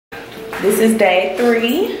This is day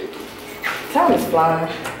 3. Time is flying.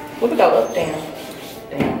 Where we go? Up, down.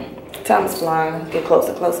 Down. Time is flying. Get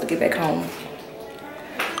closer, closer to get back home.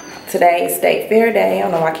 Today is State Fair day. I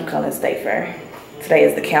don't know why I keep calling it State Fair. Today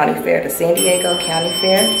is the county fair, the San Diego County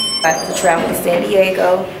Fair. I have to travel to San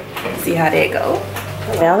Diego. See how that goes.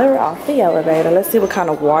 Now they're off the elevator. Let's see what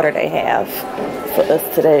kind of water they have for us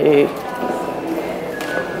today.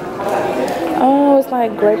 Oh, it's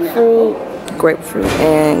like grapefruit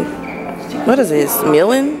and what is this?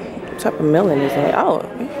 Melon? What type of melon is that? Oh,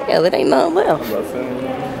 yeah, there ain't nothing left.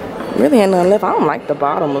 Really ain't nothing left. I don't like the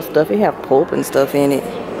bottom of stuff. It have pulp and stuff in it.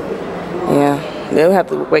 Yeah, they'll have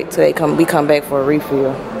to wait till we come back for a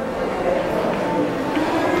refill.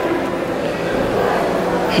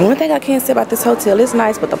 One thing I can't say about this hotel, it's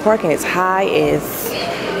nice, but the parking is high as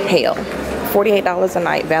hell. $48 a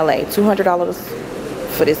night, valet, $200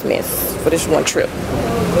 for this mess, for this one trip.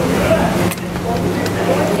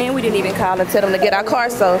 And we didn't even call and tell them to get our car,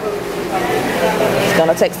 so it's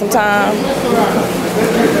gonna take some time.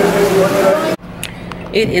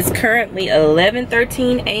 It is currently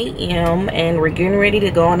 11:13 a.m. and we're getting ready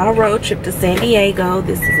to go on our road trip to San Diego.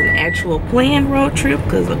 This is an actual planned road trip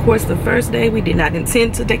because, of course, the first day we did not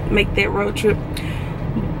intend to make that road trip.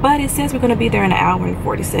 But it says we're going to be there in 1 hour and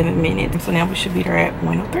 47 minutes. So now we should be there at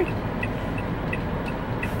 1:03.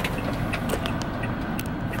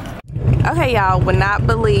 Okay, y'all, would not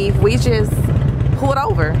believe we just pulled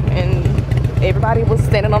over and everybody was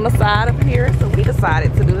standing on the side of here. So we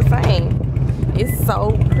decided to do the same. It's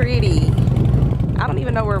so pretty. I don't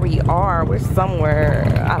even know where we are. We're somewhere,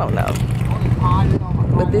 I don't know.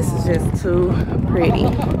 But this is just too pretty.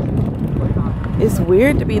 It's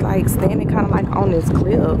weird to be like standing kind of like on this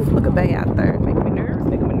cliff. Look at Bay out there. Making me nervous,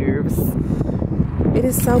 making me nervous. It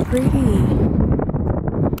is so pretty.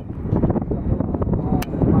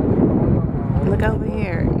 Look over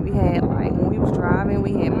here. We had like, when we was driving,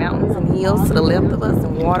 we had mountains and hills to the left of us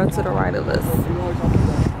and water to the right of us.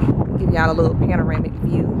 Give y'all a little panoramic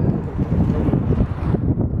view.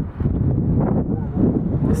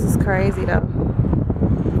 This is crazy though.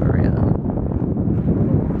 For real.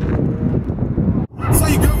 So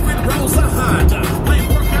you go with Rosa Honda. Playing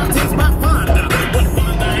workout takes my Fonda. But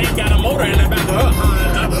Fonda ain't got a motor in the back of her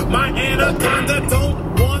Honda. My Anaconda don't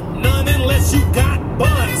want none unless you got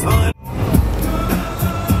buns, hon.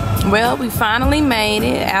 Well, we finally made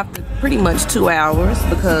it after pretty much 2 hours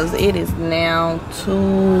because it is now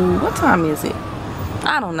what time is it?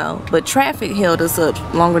 I don't know, but traffic held us up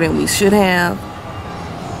longer than we should have,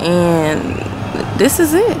 and this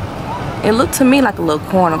is it. It looked to me like a little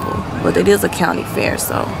carnival, but it is a county fair,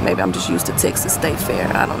 so maybe I'm just used to Texas State Fair.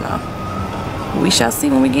 I don't know. We shall see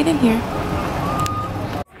when we get in here.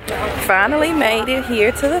 Finally made it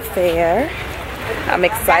here to the fair. I'm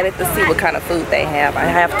excited to see what kind of food they have. I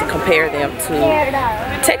have to compare them to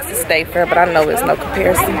Texas State Fair, but I know there's no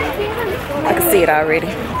comparison. I can see it already.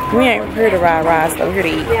 We ain't here to ride rides, though. We're here to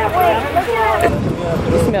eat.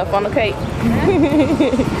 You smell funnel cake?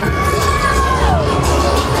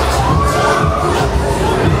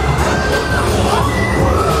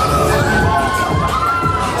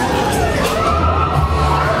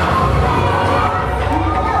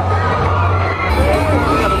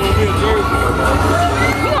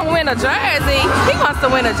 A jersey. He wants to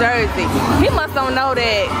win a jersey. He must don't know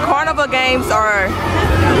that carnival games are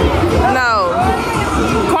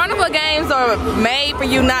made for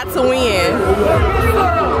you not to win.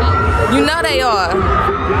 You know they are.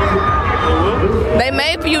 They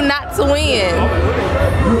made for you not to win.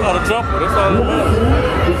 You got a jumper, that's all that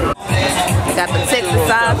matters. I got the Texas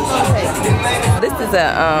size. This is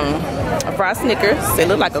a fried Snickers. They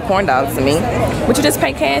look like a corn dog to me. But you just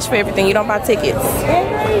pay cash for everything. You don't buy tickets.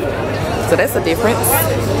 So that's a difference.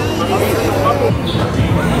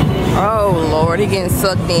 Oh Lord, he getting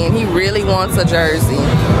sucked in. He really wants a jersey.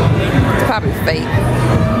 It's probably fake.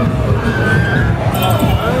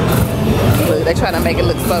 Look, they try to make it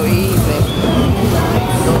look so easy.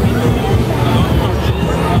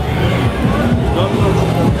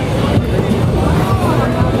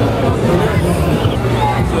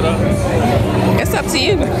 It's up to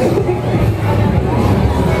you.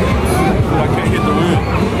 I can't hit the wheel.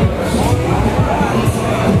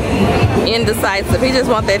 Indecisive. He just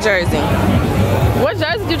want that jersey. What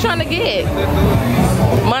jersey you trying to get?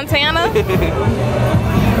 Montana? Who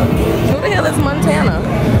the hell is Montana?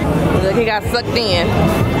 Look, he got sucked in.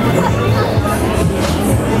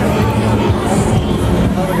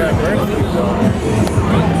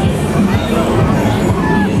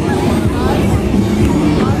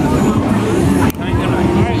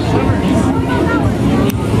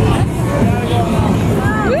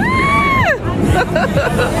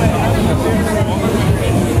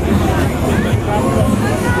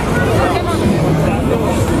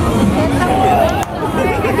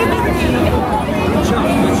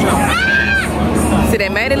 See, they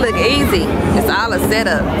made it look easy. It's all a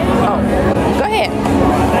setup. Oh, go ahead.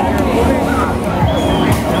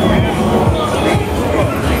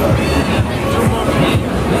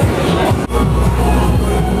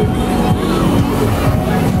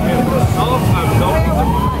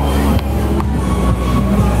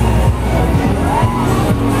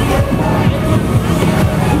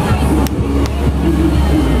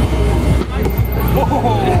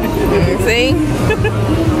 See?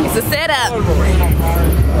 It's a setup.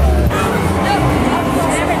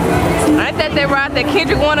 Ain't that ride that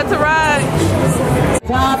Kendrick wanted to ride?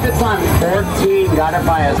 Top, it's on 14. Got it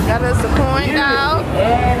by us. Got us a coin dog.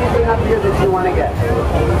 Anything up here that you want to get?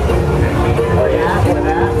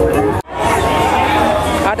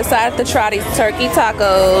 I decided to try these turkey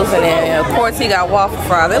tacos, and then of course he got waffle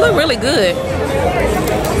fries. They look really good.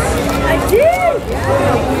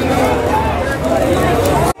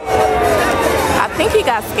 I think he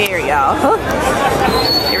got scared, y'all.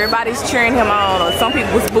 Everybody's cheering him on, or some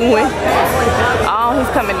people was booing. Oh, he's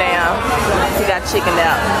coming down. He got chickened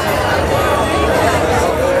out.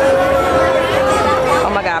 Oh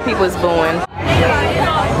my God, people is booing.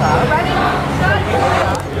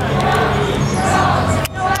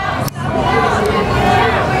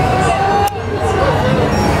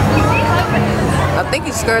 I think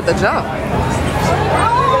he scared the jump.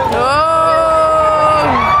 Oh!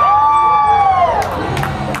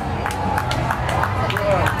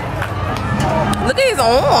 Look at his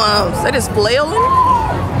arms. They just flailing.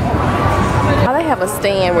 Oh, they have a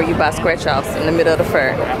stand where you buy scratch-offs in the middle of the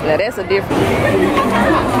fair. Now that's a difference.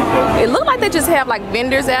 It looked like they just have like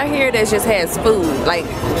vendors out here that just has food. Like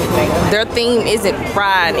their theme isn't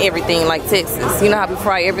fried everything like Texas. You know how we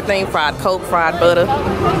fry everything? Fried Coke, fried butter,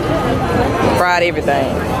 fried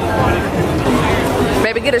everything.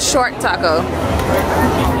 Baby, get a shark taco.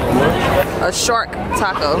 A shark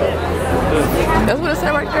taco. That's what it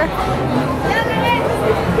said right there.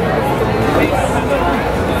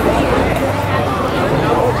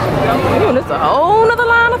 Ooh, there's a whole nother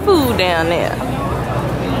line of food down there.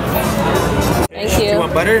 Thank you. You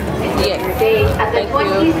want butter? Yeah. At the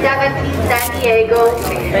 2017 San Diego.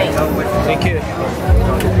 Thank you.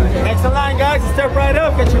 Next in line, guys. Step right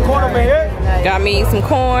up. Get your corn over here. Got me some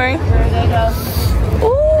corn.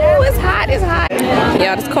 Ooh, it's hot. It's hot.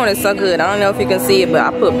 Yeah, this corn is so good. I don't know if you can see it, but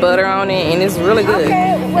I put butter on it, and it's really good.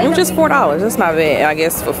 It was just $4. That's not bad, I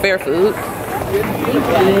guess, for fair food.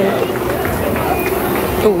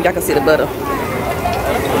 Ooh, y'all can see the butter.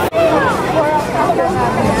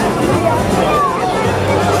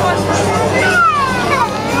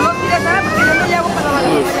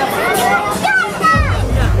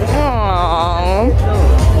 Aww.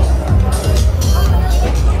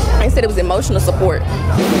 They said it was emotional support.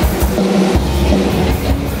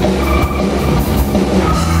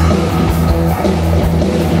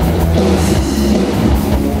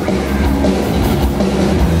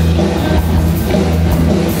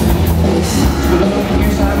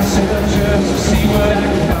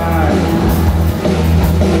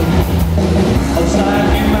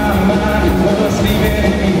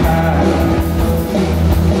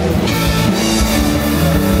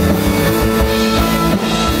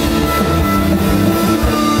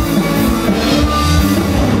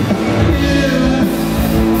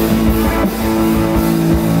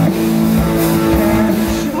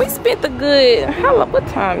 What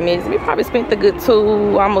time is it? We probably spent a good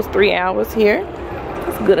 2, almost 3 hours here.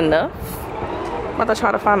 That's good enough. I'm about to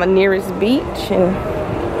try to find the nearest beach and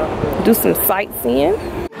do some sightseeing.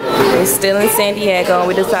 We're still in San Diego, and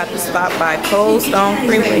we decided to stop by Cold Stone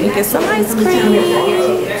Creamery and get some ice cream.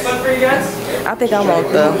 I think I want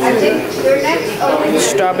the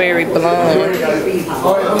strawberry blonde.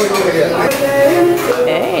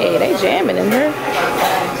 Hey, they jamming in here.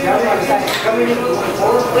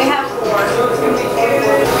 We have 4.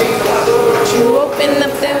 You open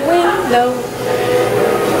up that window.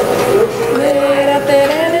 Let out that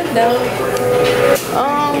antidote.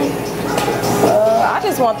 I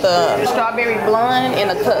just want the strawberry blonde in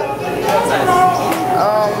a cup.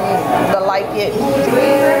 The like it.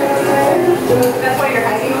 That's why you're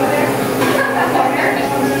hiding over there?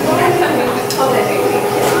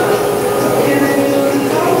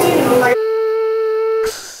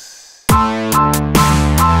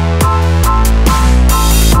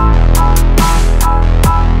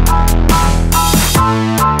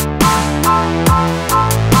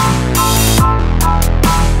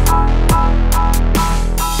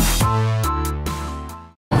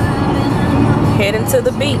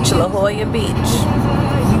 Beach, La Jolla Beach.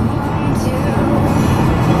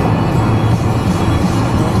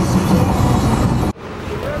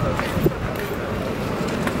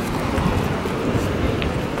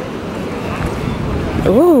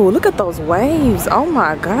 Ooh, look at those waves. Oh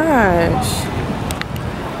my gosh.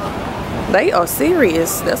 They are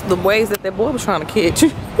serious. That's the waves that boy was trying to catch.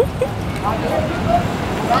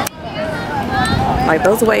 Like,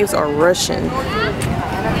 those waves are rushing.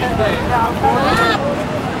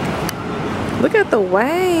 Look at the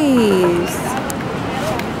waves.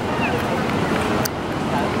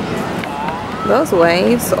 Those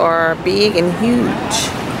waves are big and huge.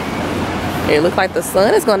 It looks like the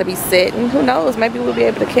sun is going to be setting. Who knows? Maybe we'll be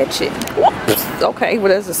able to catch it. Whoops. Okay, well,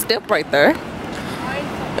 there's a step right there.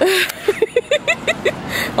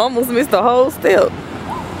 Almost missed the whole step.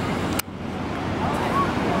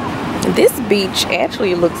 This beach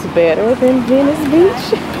actually looks better than Venice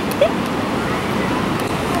Beach.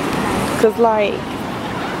 Cause like,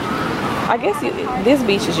 I guess this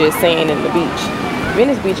beach is just sand in the beach.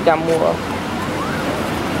 Venice Beach got more.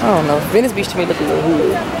 I don't know. Venice Beach to me look a little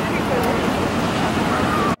hood.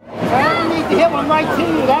 I need to hit one right to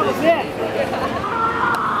you. That was it.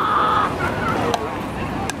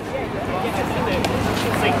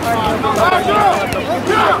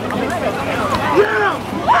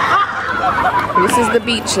 This is the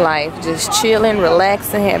beach life. Just chilling,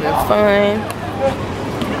 relaxing, having fun.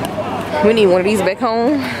 We need one of these back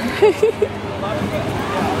home.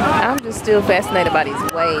 I'm just still fascinated by these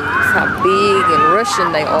waves. How big and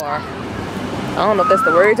rushing they are. I don't know if that's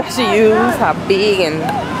the words I should use. How big and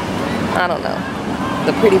I don't know.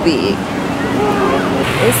 They're pretty big.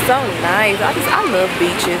 It's so nice. I love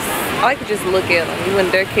beaches. I like to just look at them. You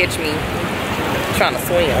wouldn't dare catch me trying to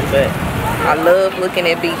swim, but I love looking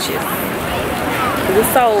at beaches.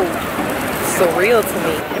 It's so surreal to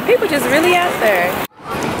me. And people just really out there.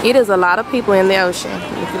 It is a lot of people in the ocean.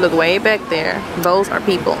 If you look way back there, those are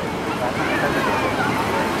people.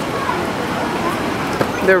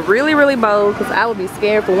 They're really, really bold because I would be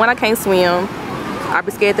scared. For one, I can't swim. I'd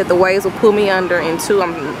be scared that the waves will pull me under. And two,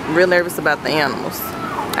 I'm real nervous about the animals.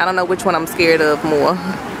 I don't know which one I'm scared of more.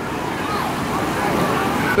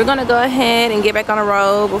 We're gonna go ahead and get back on the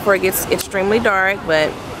road before it gets extremely dark, but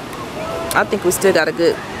I think we still got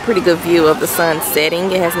a pretty good view of the sun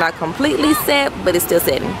setting. It has not completely set, but it's still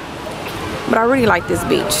setting. But I really like this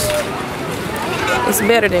beach. It's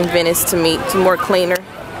better than Venice to me. It's more cleaner.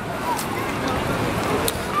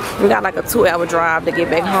 We got like a 2-hour drive to get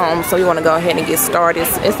back home, so we want to go ahead and get started.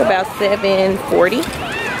 It's about 7:40.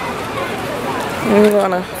 And we're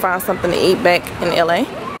gonna find something to eat back in LA.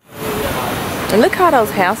 And look how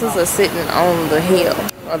those houses are sitting on the hill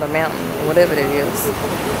or the mountain, or whatever it is.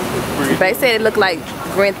 They said it looked like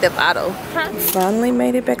Grand Theft Auto. Finally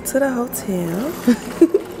made it back to the hotel.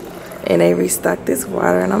 And they restocked this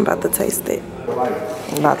water and I'm about to taste it.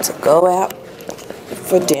 I'm about to go out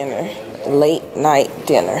for dinner. Late night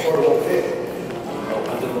dinner.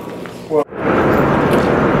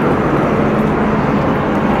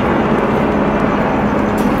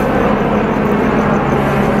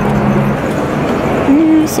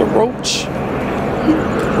 It's a roach.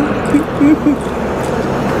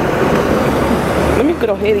 Let me get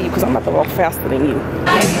ahead of you because I'm about to walk faster than you.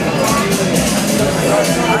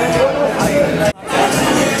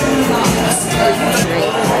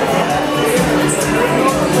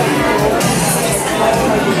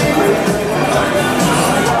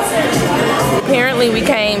 Apparently we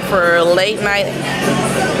came for late night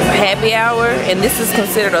happy hour, and this is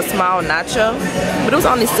considered a small nacho, but it was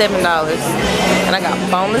only $7. And I got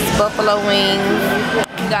boneless buffalo wings,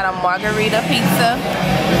 we got a margarita pizza,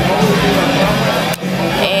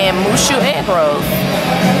 and mushu egg rolls.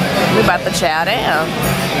 We about to chow down.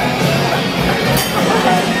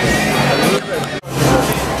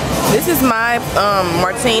 This is my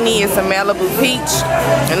martini. It's a Malibu peach.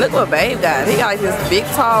 And look what babe got. He got like this big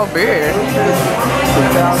tall beard.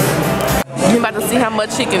 You're about to see how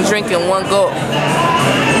much he can drink in one go.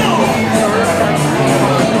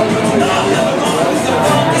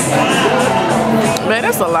 Man,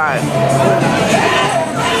 that's a lot.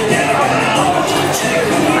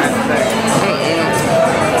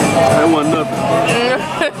 That wasn't nothing.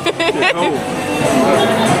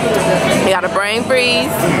 He got a brain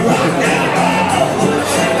freeze.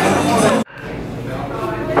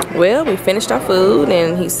 Well, we finished our food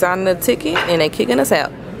and he signed the ticket and they kicking us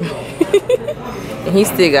out. And he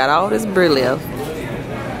still got all this beer left.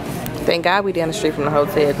 Thank God we down the street from the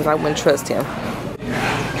hotel because I wouldn't trust him.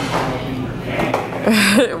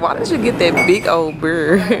 Why did you get that big old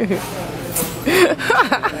beer?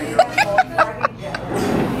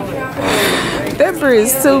 That bird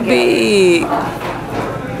is too big.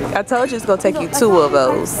 I told you it's gonna take you 2 of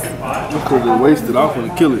those. Because they wasted off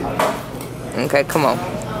and kill it. Okay, come on.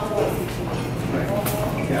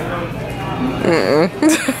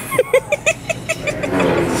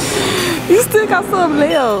 You still got something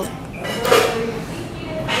left.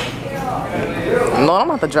 Lord, I'm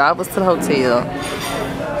about to drive us to the hotel.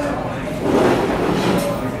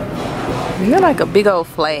 You're like a big old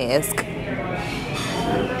flask.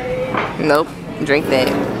 Nope, drink that.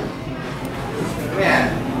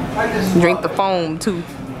 Drink the foam too.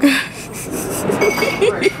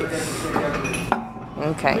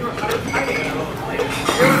 Okay.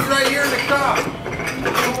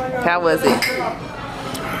 How was it?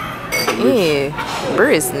 Yeah,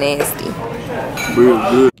 bird is nasty. Real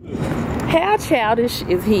good. How childish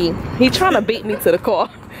is he? He trying to beat me to the car.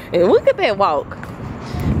 And look at that walk.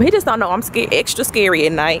 But he just don't know I'm scared, extra scary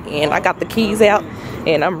at night, and I got the keys out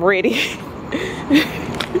and I'm ready.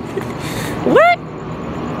 What?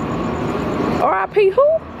 R.I.P.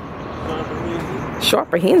 who?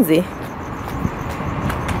 Sharper Hensley.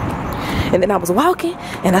 And then I was walking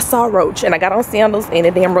and I saw a roach and I got on sandals and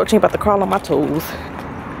the damn roach ain't about to crawl on my toes.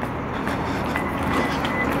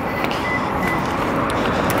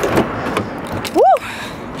 Woo!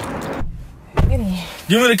 Get in.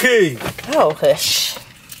 Give me the key. Oh, hush.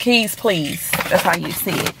 Keys, please. That's how you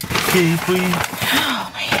see it. Keys, please.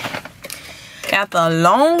 Oh, man. After a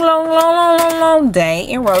long day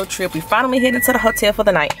and road trip, we finally headed to the hotel for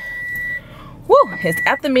the night. Woo! It's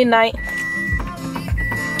after midnight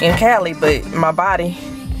in Cali, but my body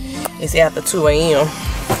is after 2 a.m.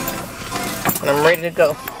 and I'm ready to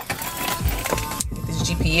go. Get this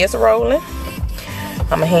GPS rolling.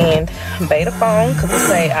 I'ma hand Beta phone because it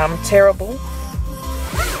say I'm terrible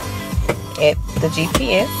at the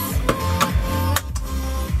GPS.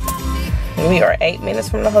 We are 8 minutes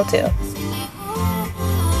from the hotel.